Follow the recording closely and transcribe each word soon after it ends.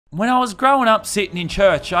When I was growing up sitting in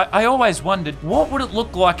church, I always wondered, what would it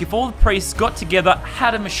look like if all the priests got together,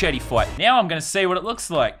 had a machete fight? Now I'm gonna see what it looks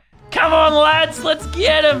like. Come on, lads, let's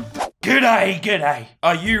get him. G'day, g'day.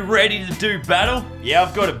 Are you ready to do battle? Yeah,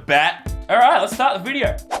 I've got a bat. All right, let's start the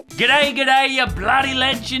video. G'day, g'day, you bloody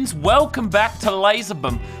legends. Welcome back to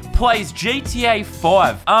Lazarbum. Plays GTA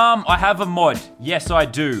 5. I have a mod. Yes, I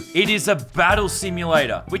do. It is a battle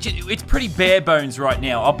simulator, which it's pretty bare bones right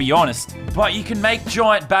now, I'll be honest. But you can make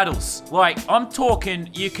giant battles. Like, I'm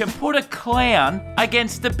talking, you can put a clown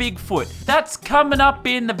against a Bigfoot. That's coming up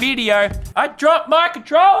in the video. I dropped my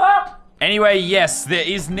controller. Anyway, yes, there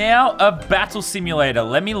is now a battle simulator.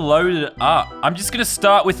 Let me load it up. I'm just gonna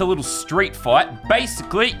start with a little street fight.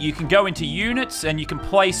 Basically, you can go into units and you can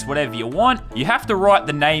place whatever you want. You have to write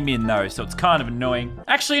the name in though, so it's kind of annoying.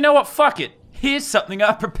 Actually, you know what? Fuck it. Here's something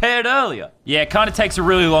I prepared earlier. Yeah, it kind of takes a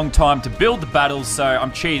really long time to build the battles, so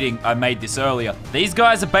I'm cheating. I made this earlier. These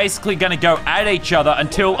guys are basically gonna go at each other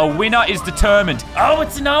until a winner is determined. Oh,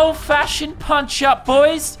 it's an old-fashioned punch-up,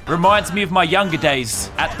 boys. Reminds me of my younger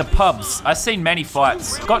days at the pubs. I've seen many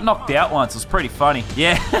fights. Got knocked out once, it was pretty funny.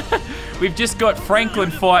 Yeah, we've just got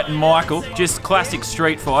Franklin fighting Michael. Just classic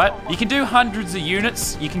street fight. You can do hundreds of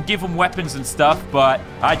units. You can give them weapons and stuff, but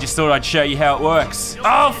I just thought I'd show you how it works.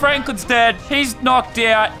 Oh, Franklin's dead. He's knocked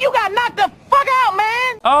out. You got knocked the fuck out,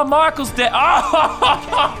 man! Oh, Michael's dead.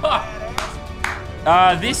 Oh!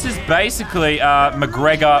 This is basically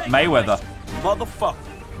McGregor Mayweather. Motherfucker.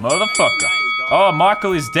 Oh,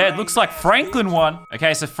 Michael is dead. Looks like Franklin won.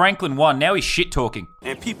 Okay, so Franklin won. Now he's shit-talking.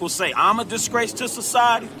 And people say I'm a disgrace to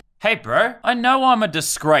society. Hey, bro, I know I'm a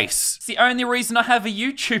disgrace. It's the only reason I have a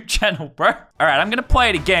YouTube channel, bro. All right, I'm gonna play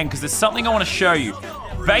it again because there's something I want to show you.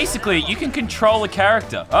 Basically, you can control a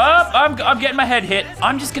character. Oh, I'm getting my head hit.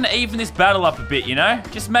 I'm just gonna even this battle up a bit, you know?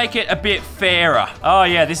 Just make it a bit fairer. Oh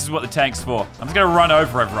yeah, this is what the tank's for. I'm just gonna run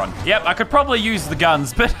over everyone. Yep, I could probably use the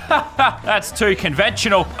guns, but that's too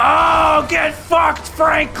conventional. Oh, get fucked,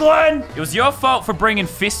 Franklin! It was your fault for bringing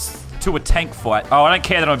fists to a tank fight. Oh, I don't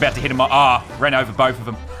care that I'm about to hit him. Ran over both of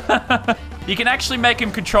them. You can actually make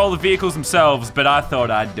him control the vehicles themselves, but I thought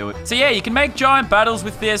I'd do it. So yeah, you can make giant battles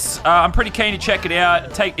with this. I'm pretty keen to check it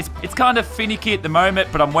out. It's kind of finicky at the moment,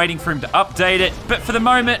 but I'm waiting for him to update it. But for the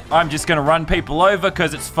moment, I'm just gonna run people over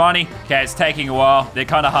because it's funny. Okay, it's taking a while. They're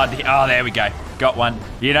kind of hard to hit. Oh, there we go. Got one.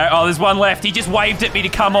 You know, oh, there's one left. He just waved at me to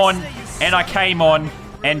come on, and I came on,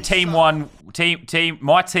 and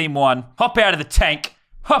my team won. Hop out of the tank.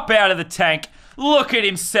 Hop out of the tank. Look at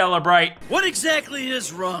him celebrate. What exactly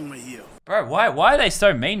is wrong with you? Bro, why are they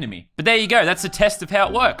so mean to me? But there you go, that's a test of how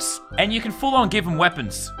it works. And you can full on give them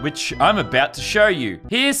weapons, which I'm about to show you.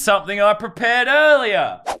 Here's something I prepared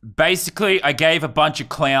earlier. Basically, I gave a bunch of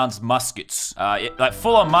clowns muskets. Like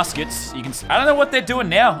full on muskets. You can, I don't know what they're doing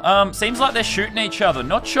now. Seems like they're shooting each other.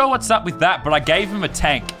 Not sure what's up with that, but I gave them a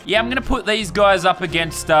tank. Yeah, I'm gonna put these guys up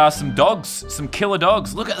against some dogs, some killer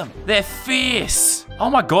dogs. Look at them, they're fierce. Oh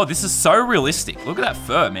my God, this is so realistic. Look at that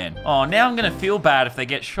fur, man. Oh, now I'm gonna feel bad if they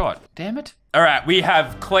get shot. Damn it. All right, we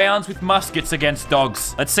have clowns with muskets against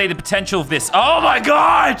dogs. Let's see the potential of this. Oh my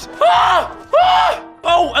God! Ah! Ah!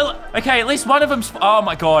 Oh, okay, at least one of them's, oh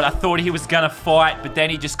my God, I thought he was gonna fight, but then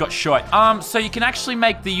he just got shot. So you can actually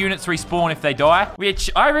make the units respawn if they die, which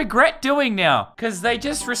I regret doing now, because they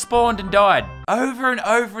just respawned and died over and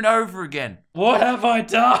over and over again. What have I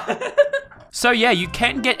done? So yeah, you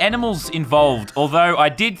can get animals involved, although I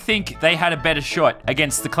did think they had a better shot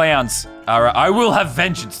against the clowns. All right, I will have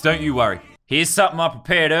vengeance, don't you worry. Here's something I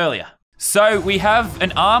prepared earlier. So we have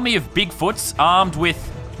an army of Bigfoots armed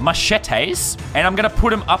with machetes, and I'm gonna put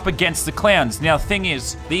them up against the clowns. Now, the thing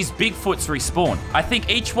is, these Bigfoots respawn. I think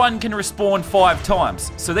each one can respawn 5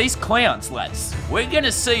 times. So these clowns, lads, we're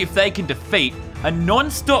gonna see if they can defeat a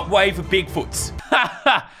non-stop wave of Bigfoots.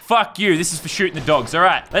 Fuck you, this is for shooting the dogs. All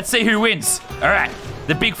right, let's see who wins. All right,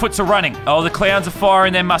 the Bigfoots are running. Oh, the clowns are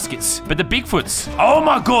firing their muskets. But the Bigfoots, oh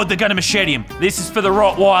my God, they're gonna machete him. This is for the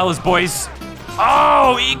Rottweilers, boys.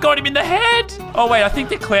 Oh, he got him in the head. Oh wait, I think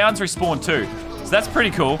the clowns respawn too. So that's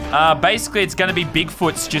pretty cool. Basically, it's gonna be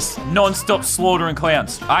Bigfoots just non-stop slaughtering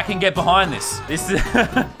clowns. I can get behind this. This is,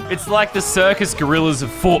 it's like the circus gorillas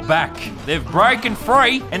have fought back. They've broken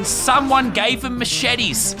free, and someone gave them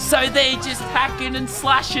machetes. So they're just hacking and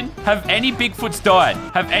slashing. Have any Bigfoots died?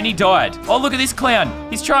 Have any died? Oh, look at this clown.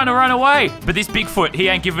 He's trying to run away. But this Bigfoot, he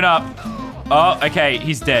ain't giving up. Oh, okay,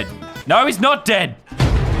 he's dead. No, he's not dead.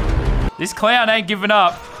 This clown ain't giving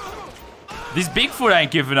up. This Bigfoot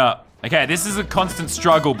ain't giving up. Okay, this is a constant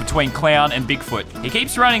struggle between Clown and Bigfoot. He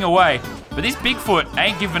keeps running away, but this Bigfoot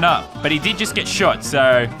ain't giving up. But he did just get shot,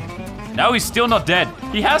 so... No, he's still not dead.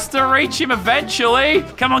 He has to reach him eventually.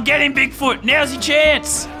 Come on, get him, Bigfoot. Now's your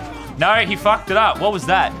chance. No, he fucked it up. What was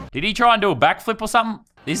that? Did he try and do a backflip or something?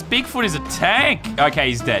 This Bigfoot is a tank. Okay,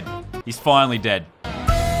 he's dead. He's finally dead.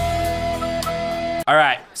 All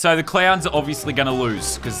right, so the clowns are obviously gonna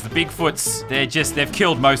lose because the Bigfoots, they've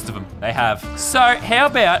killed most of them. They have. So how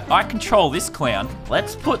about I control this clown?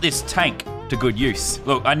 Let's put this tank to good use.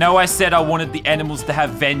 Look, I know I said I wanted the animals to have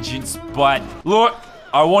vengeance, but look,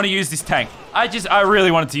 I want to use this tank. I really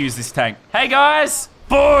wanted to use this tank. Hey guys,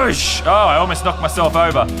 push! Oh, I almost knocked myself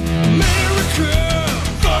over. America,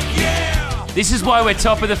 fuck yeah! This is why we're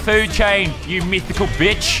top of the food chain, you mythical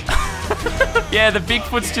bitch. Yeah, the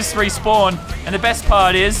Bigfoots just respawn, and the best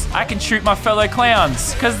part is I can shoot my fellow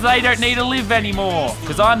clowns because they don't need to live anymore.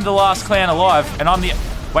 Because I'm the last clown alive, and I'm the...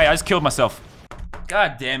 Wait, I just killed myself.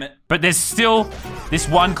 God damn it. But there's still this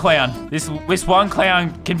one clown. This one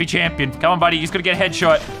clown can be champion. Come on, buddy. He's got to get a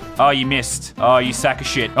headshot. Oh, you missed. Oh, you sack of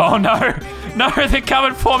shit. Oh, no. No, they're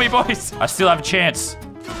coming for me, boys. I still have a chance.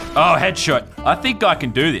 Oh, headshot. I think I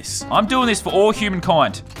can do this. I'm doing this for all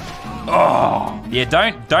humankind. Oh. Yeah,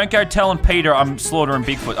 don't go telling Peter I'm slaughtering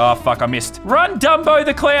Bigfoot. Oh, fuck, I missed. Run, Dumbo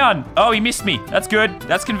the clown. Oh, he missed me. That's good.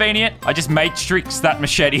 That's convenient. I just matrixed that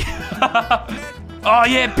machete. Oh,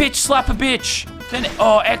 yeah, bitch, slap a bitch. Then,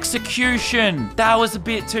 oh, execution. That was a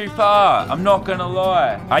bit too far. I'm not gonna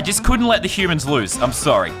lie. I just couldn't let the humans lose. I'm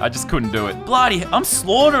sorry. I just couldn't do it. Bloody, I'm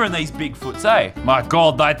slaughtering these Bigfoots, eh? My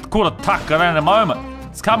God, they could attack at any moment.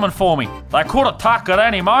 It's coming for me. They could attack at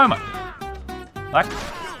any moment. Like,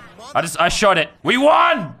 I shot it. We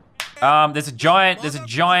won! There's a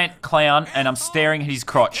giant clown, and I'm staring at his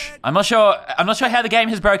crotch. I'm not sure how the game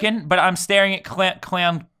has broken, but I'm staring at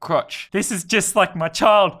clown crotch. This is just like my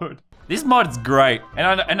childhood. This mod's great,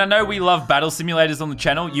 and I know we love battle simulators on the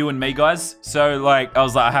channel, you and me, guys. So like, I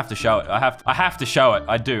was like, I have to show it. I have to show it.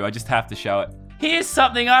 I do. I just have to show it. Here's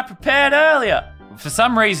something I prepared earlier. For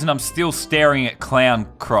some reason, I'm still staring at clown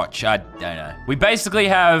crotch. I don't know. We basically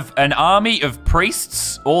have an army of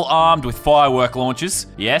priests, all armed with firework launchers.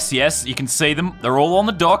 Yes, you can see them. They're all on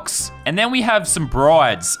the docks. And then we have some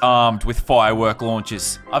brides armed with firework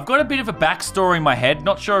launchers. I've got a bit of a backstory in my head.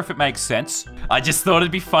 Not sure if it makes sense. I just thought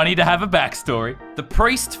it'd be funny to have a backstory. The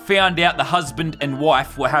priest found out the husband and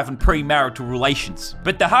wife were having premarital relations.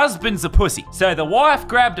 But the husband's a pussy. So the wife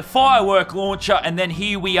grabbed a firework launcher, and then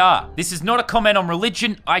here we are. This is not a comment on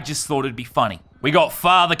religion. I just thought it'd be funny. We got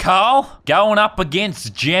Father Carl going up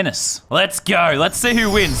against Janice. Let's go. Let's see who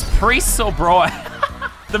wins, priests or bride.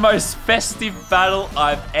 The most festive battle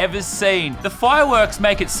I've ever seen. The fireworks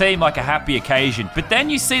make it seem like a happy occasion, but then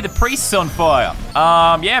you see the priests on fire.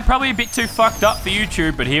 Yeah, probably a bit too fucked up for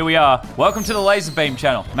YouTube, but here we are. Welcome to the LazarBeam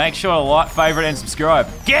channel. Make sure to like, favorite, and subscribe.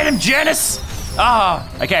 Get him, Janice!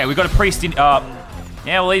 Okay, we got a priest in,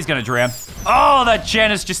 yeah, well, he's gonna drown. Oh, that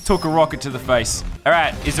Janice just took a rocket to the face. All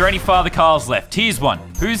right, is there any Father Carls left? Here's one.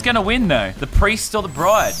 Who's gonna win though? The priest or the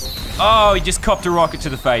bride? Oh, he just copped a rocket to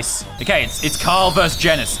the face. Okay, it's Carl versus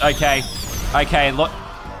Janice. Okay, look.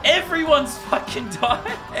 Everyone's fucking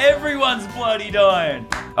dying. Everyone's bloody dying.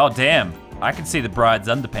 Oh, damn. I can see the bride's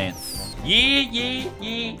underpants. Yeah.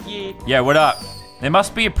 Yeah, what up? There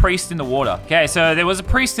must be a priest in the water. Okay, so there was a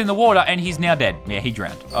priest in the water and he's now dead. Yeah, he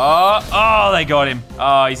drowned. Oh, they got him.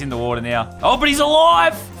 Oh, he's in the water now. Oh, but he's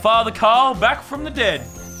alive. Father Carl back from the dead.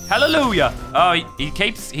 Hallelujah. Oh, he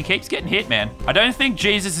keeps getting hit, man. I don't think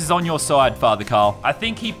Jesus is on your side, Father Carl. I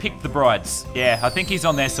think he picked the brides. Yeah, I think he's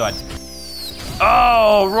on their side.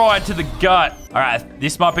 Oh, right to the gut. All right,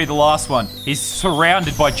 this might be the last one. He's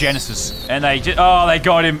surrounded by Genesis. And they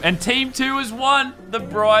got him. And Team 2 has won. The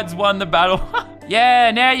brides won the battle.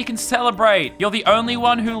 Yeah, now you can celebrate. You're the only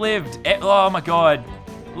one who lived. Oh my God.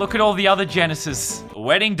 Look at all the other Genesis.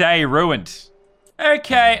 Wedding day ruined.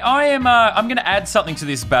 Okay, I'm gonna add something to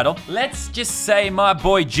this battle. Let's just say my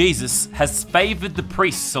boy Jesus has favored the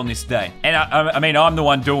priests on this day. And I mean, I'm the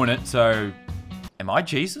one doing it, so... Am I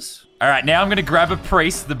Jesus? All right, now I'm gonna grab a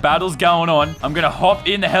priest. The battle's going on. I'm gonna hop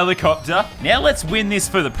in the helicopter. Now let's win this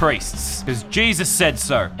for the priests, because Jesus said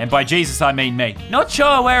so. And by Jesus, I mean me. Not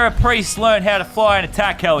sure where a priest learned how to fly an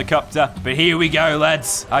attack helicopter, but here we go,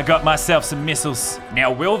 lads. I got myself some missiles.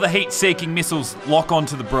 Now, will the heat-seeking missiles lock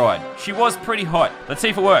onto the bride? She was pretty hot. Let's see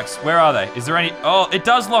if it works. Where are they? Is there any? Oh, it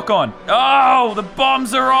does lock on. Oh, the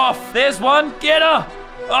bombs are off. There's one. Get her.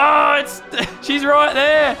 Oh, she's right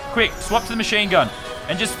there. Quick, swap to the machine gun.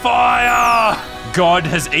 And just fire! God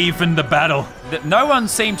has evened the battle. No one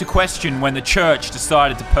seemed to question when the church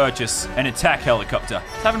decided to purchase an attack helicopter.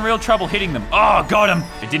 It's having real trouble hitting them. Oh, got him.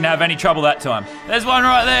 It didn't have any trouble that time. There's one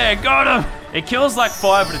right there. Got him. It kills like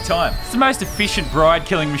 5 at a time. It's the most efficient bride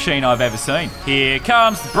killing machine I've ever seen. Here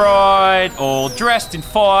comes the bride, all dressed in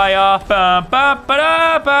fire. Bum, bum,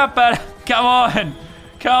 ba-da, ba, ba. Come on.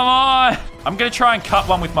 Come on. I'm gonna try and cut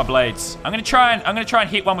one with my blades. I'm gonna try and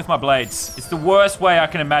hit one with my blades. It's the worst way I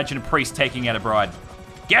can imagine a priest taking out a bride.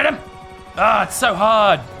 Get him! Ah, it's so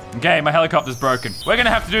hard. Okay, my helicopter's broken. We're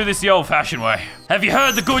gonna have to do this the old-fashioned way. Have you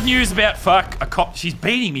heard the good news about a cop? She's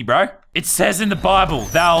beating me, bro. It says in the Bible,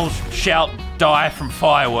 thou shalt die from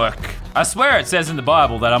firework. I swear it says in the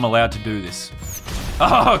Bible that I'm allowed to do this.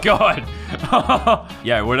 Oh, God.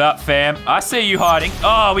 Yo, what up, fam? I see you hiding.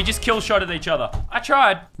 Oh, we just kill-shotted each other. I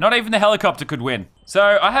tried. Not even the helicopter could win.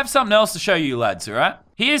 So, I have something else to show you, lads, all right?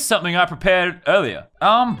 Here's something I prepared earlier.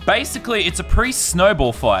 Basically, it's a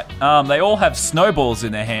pre-snowball fight. They all have snowballs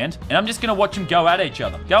in their hand, and I'm just gonna watch them go at each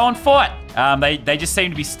other. Go on, fight! They just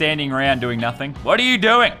seem to be standing around doing nothing. What are you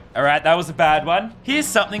doing? All right, that was a bad one. Here's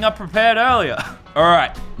something I prepared earlier. All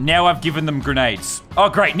right, now I've given them grenades. Oh,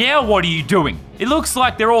 great, now what are you doing? It looks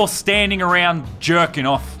like they're all standing around jerking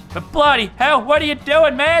off. But bloody hell, what are you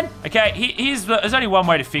doing, man? Okay, there's only one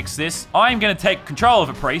way to fix this. I'm gonna take control of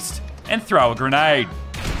a priest and throw a grenade.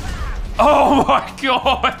 Oh my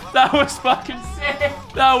God, that was fucking sick.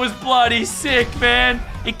 That was bloody sick, man.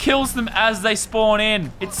 It kills them as they spawn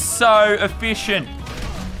in. It's so efficient.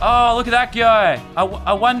 Oh, look at that guy.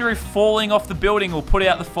 I wonder if falling off the building will put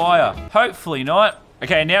out the fire. Hopefully not.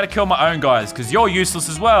 Okay, now to kill my own guys, because you're useless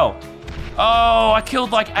as well. Oh, I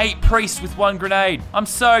killed like 8 priests with 1 grenade. I'm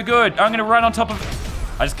so good. I'm gonna run on top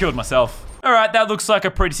of... I just killed myself. All right, that looks like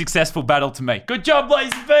a pretty successful battle to me. Good job,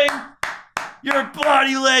 LazarBeam. You're a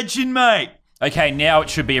bloody legend, mate. Okay, now it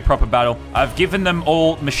should be a proper battle. I've given them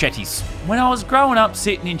all machetes. When I was growing up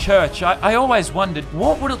sitting in church, I always wondered,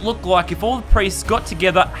 what would it look like if all the priests got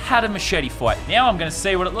together, had a machete fight? Now I'm gonna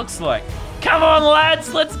see what it looks like. Come on,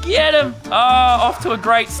 lads, let's get him. Oh, off to a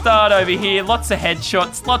great start over here. Lots of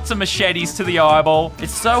headshots, lots of machetes to the eyeball.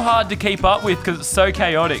 It's so hard to keep up with because it's so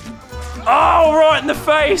chaotic. Oh, right in the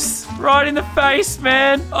face. Right in the face,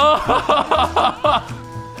 man. Oh.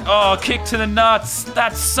 Oh, kick to the nuts.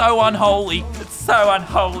 That's so unholy. It's so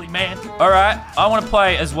unholy, man. All right, I want to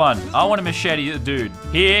play as one. I want to machete the dude.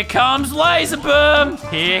 Here comes LazarBum.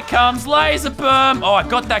 Here comes LazarBum. Oh, I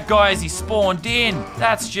got that guy as he spawned in.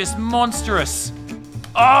 That's just monstrous.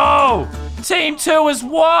 Oh, Team 2 has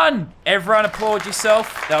won. Everyone applaud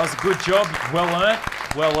yourself. That was a good job. Well earned.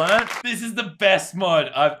 Well earned. This is the best mod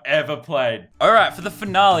I've ever played. All right, for the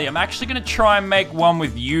finale, I'm actually gonna try and make one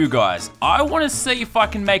with you guys. I wanna see if I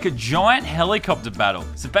can make a giant helicopter battle.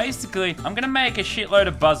 So basically, I'm gonna make a shitload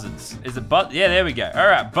of buzzards. Is it yeah, there we go. All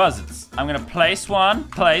right, buzzards. I'm gonna place 1,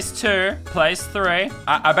 place 2, place 3.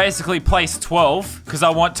 I basically place 12 because I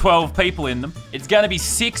want 12 people in them. It's gonna be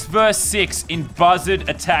 6 versus 6 in buzzard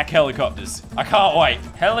attack helicopters. I can't wait.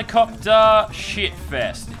 Helicopter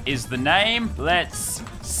shitfest is the name. Let's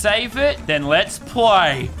save it, then let's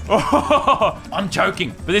play. Oh, I'm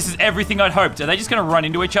joking, but this is everything I'd hoped. Are they just gonna run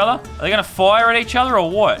into each other? Are they gonna fire at each other or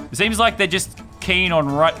what? It seems like they're just keen on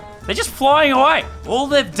they're just flying away. All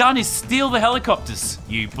they've done is steal the helicopters.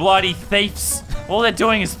 You bloody thieves. All they're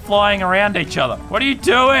doing is flying around each other. What are you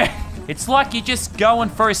doing? It's like you're just going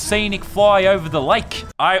for a scenic fly over the lake.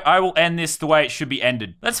 I will end this the way it should be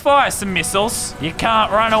ended. Let's fire some missiles. You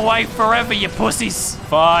can't run away forever, you pussies.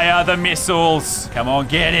 Fire the missiles. Come on,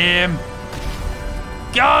 get him.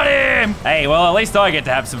 Got him. Hey, well, at least I get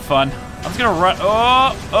to have some fun. I'm just gonna run.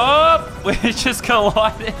 Oh, we just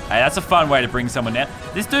collided. Hey, that's a fun way to bring someone down.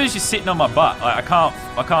 This dude's just sitting on my butt. Like,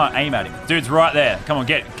 I can't aim at him. Dude's right there. Come on,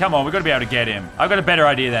 come on. We gotta be able to get him. I've got a better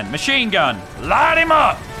idea then. Machine gun. Light him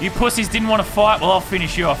up. You pussies didn't want to fight. Well, I'll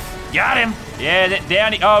finish you off. Got him. Yeah,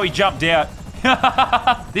 down. Oh, he jumped out.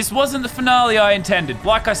 This wasn't the finale I intended.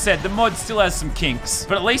 Like I said, the mod still has some kinks,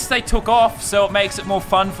 but at least they took off, so it makes it more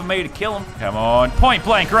fun for me to kill them. Come on, point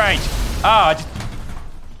blank range. Ah,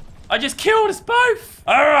 I just killed us both.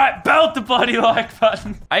 All right, belt the bloody like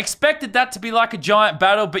button. I expected that to be like a giant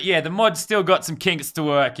battle, but yeah, the mod still got some kinks to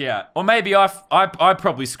work out. Or maybe I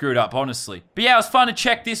probably screwed up, honestly. But yeah, it was fun to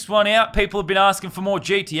check this one out. People have been asking for more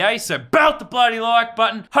GTA, so belt the bloody like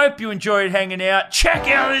button. Hope you enjoyed hanging out. Check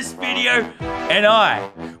out this video, and I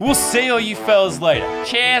will see all you fellas later.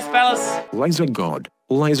 Cheers, fellas. Laser God,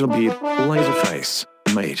 LazarBeam, Laserface.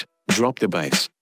 Mate, drop the bass.